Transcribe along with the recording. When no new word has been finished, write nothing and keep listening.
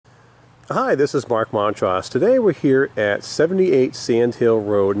Hi, this is Mark Montross. Today we're here at 78 Sandhill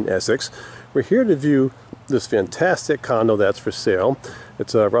Road in Essex. We're here to view this fantastic condo that's for sale.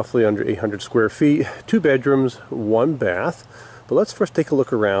 It's roughly under 800 square feet, 2 bedrooms, 1 bath. But let's first take a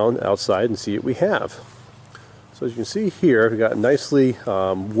look around outside and see what we have. So as you can see here, we've got a nicely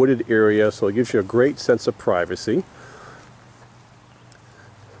wooded area, so it gives you a great sense of privacy.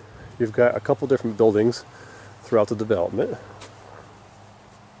 You've got a couple different buildings throughout the development.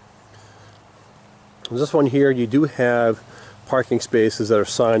 This one here, you do have parking spaces that are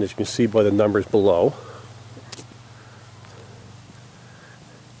signed, as you can see by the numbers below.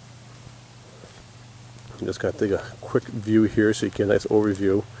 I'm just going to take a quick view here so you get a nice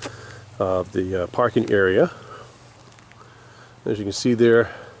overview of the parking area. As you can see there,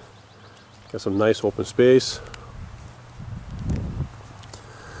 got some nice open space.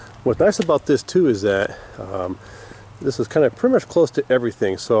 What's nice about this too is that this is kind of pretty much close to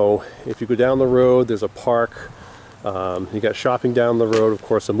everything. So if you go down the road, there's a park. You got shopping down the road, of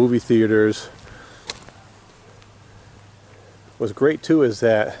course, the movie theaters. What's great too is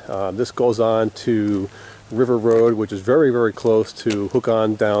that this goes on to River Road, which is very, very close to hook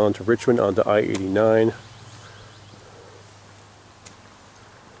on down to Richmond onto I-89.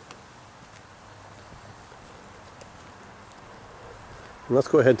 Let's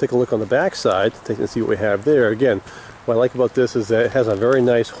go ahead and take a look on the back side and see what we have there. Again, what I like about this is that it has a very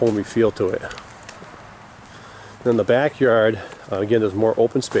nice homey feel to it. And in the backyard, again, there's more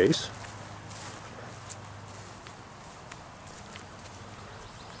open space.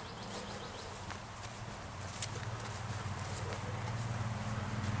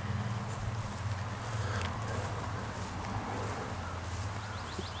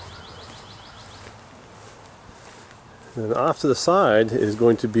 And off to the side is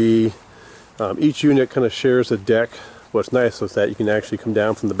going to be, each unit kind of shares a deck. What's nice is that you can actually come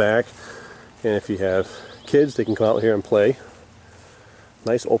down from the back, and if you have kids, they can come out here and play.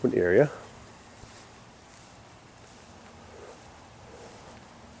 Nice open area.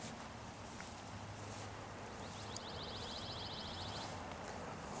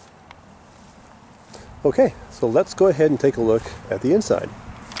 Okay, so let's go ahead and take a look at the inside.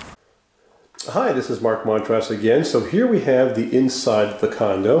 Hi, this is Mark Montross again. So here we have the inside of the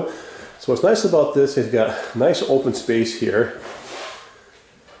condo. So what's nice about this is you've got nice open space here.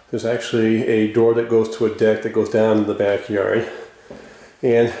 There's actually a door that goes to a deck that goes down in the backyard.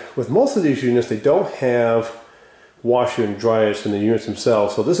 And with most of these units, they don't have washer and dryers in the units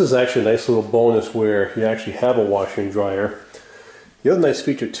themselves. So this is actually a nice little bonus where you actually have a washer and dryer. The other nice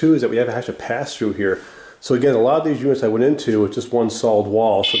feature too is that we have actually a pass through here. So again, a lot of these units I went into with just one solid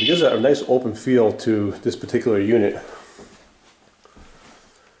wall, so it gives it a nice open feel to this particular unit.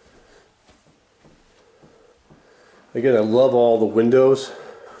 Again, I love all the windows.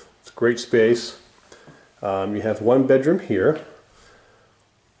 It's a great space. You have one bedroom here,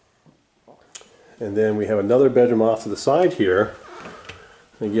 and then we have another bedroom off to the side here.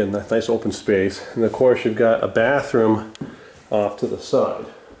 Again, that nice open space, and of course you've got a bathroom off to the side.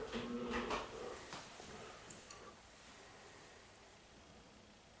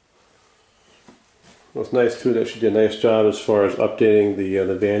 What's nice too, that she did a nice job as far as updating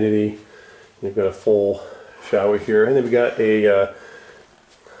the vanity. You've got a full shower here, and then we've got a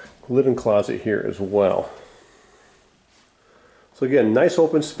linen closet here as well. So again, nice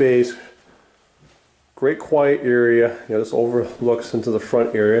open space, great quiet area. You know, this overlooks into the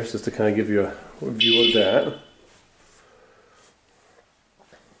front area, just to kind of give you a view of that.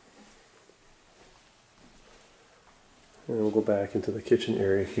 And we'll go back into the kitchen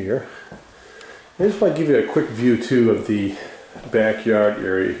area here. I just want to give you a quick view too of the backyard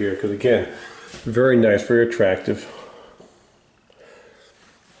area here, because again, very nice, very attractive.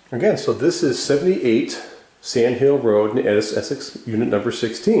 Again, so this is 78 Sandhill Road in Essex, unit number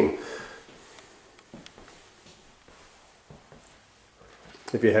 16.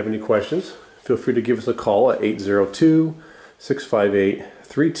 If you have any questions, feel free to give us a call at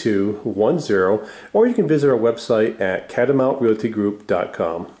 802-658-3210, or you can visit our website at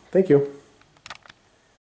CatamountRealtyGroup.com. Thank you.